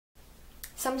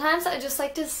Sometimes I just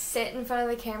like to sit in front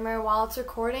of the camera while it's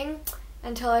recording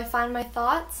until I find my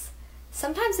thoughts.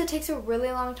 Sometimes it takes a really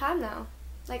long time though.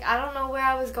 Like, I don't know where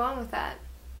I was going with that.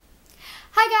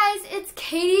 Hi guys, it's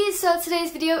Katie. So today's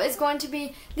video is going to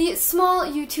be the small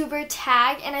YouTuber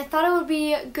tag, and I thought it would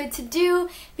be good to do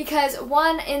because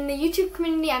one, in the YouTube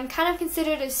community I'm kind of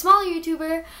considered a small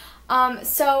YouTuber,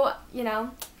 so, you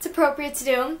know, it's appropriate to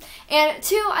do. And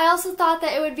two, I also thought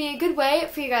that it would be a good way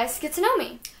for you guys to get to know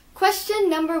me. Question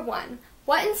number 1.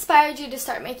 What inspired you to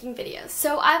start making videos?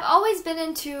 So I've always been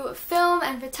into film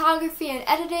and photography and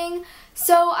editing,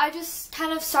 so I just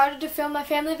kind of started to film my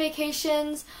family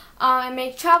vacations and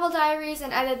make travel diaries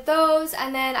and edit those,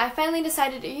 and then I finally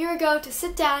decided a year ago to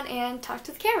sit down and talk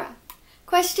to the camera.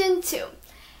 Question 2.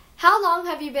 How long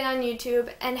have you been on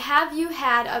YouTube, and have you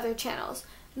had other channels?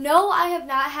 No, I have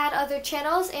not had other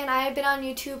channels, and I have been on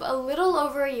YouTube a little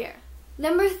over a year.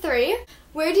 Number 3,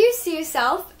 where do you see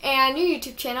yourself and your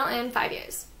YouTube channel in 5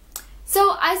 years?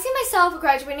 So I see myself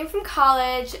graduating from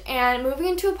college and moving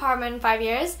into an apartment in 5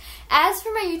 years. As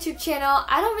for my YouTube channel,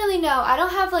 I don't really know. I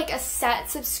don't have like a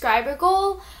set subscriber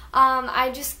goal.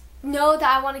 I just know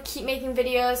that I want to keep making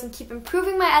videos and keep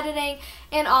improving my editing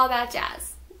and all that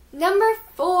jazz. Number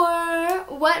 4,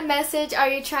 what message are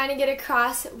you trying to get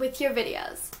across with your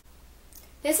videos?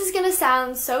 This is going to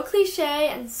sound so cliche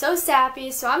and so sappy,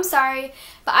 so I'm sorry,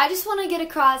 but I just want to get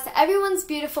across that everyone's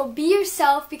beautiful. Be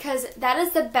yourself, because that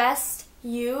is the best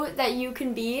you that you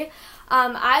can be.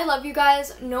 I love you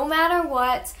guys no matter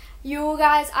what. You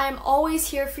guys, I am always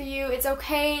here for you. It's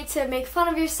okay to make fun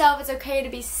of yourself. It's okay to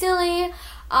be silly.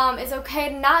 It's okay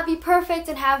to not be perfect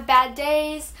and have bad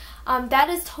days. That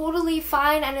is totally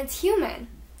fine, and it's human.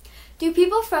 Do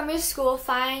people from your school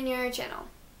find your channel?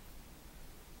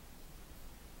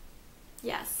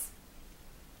 Yes,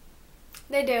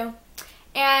 they do.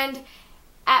 And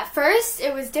at first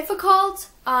it was difficult.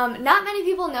 Not many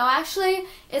people know, actually.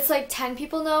 It's like 10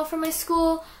 people know from my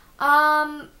school.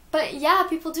 But yeah,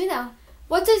 people do know.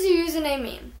 What does your username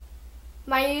mean?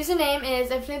 My username is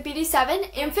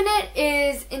InfiniteBeauty7. Infinite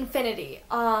is infinity.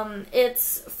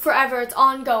 It's forever, it's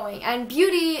ongoing. And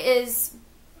beauty is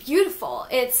beautiful.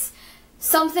 It's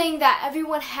something that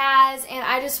everyone has, and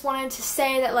I just wanted to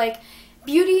say that, like,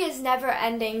 beauty is never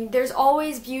ending. There's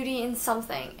always beauty in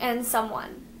something and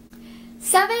someone.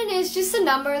 7 is just a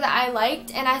number that I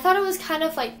liked, and I thought it was kind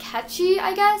of like catchy,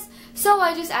 I guess, so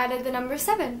I just added the number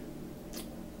 7.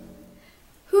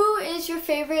 Who is your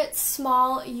favorite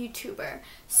small YouTuber?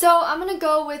 So I'm going to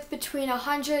go with between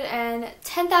 100 and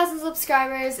 10,000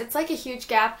 subscribers. It's like a huge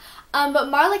gap.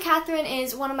 But Marla Catherine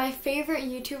is one of my favorite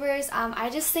YouTubers. I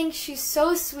just think she's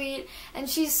so sweet and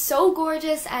she's so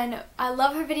gorgeous, and I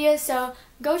love her videos, so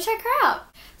go check her out.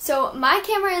 So my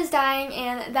camera is dying,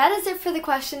 and that is it for the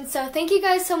questions. So thank you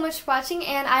guys so much for watching,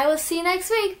 and I will see you next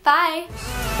week. Bye!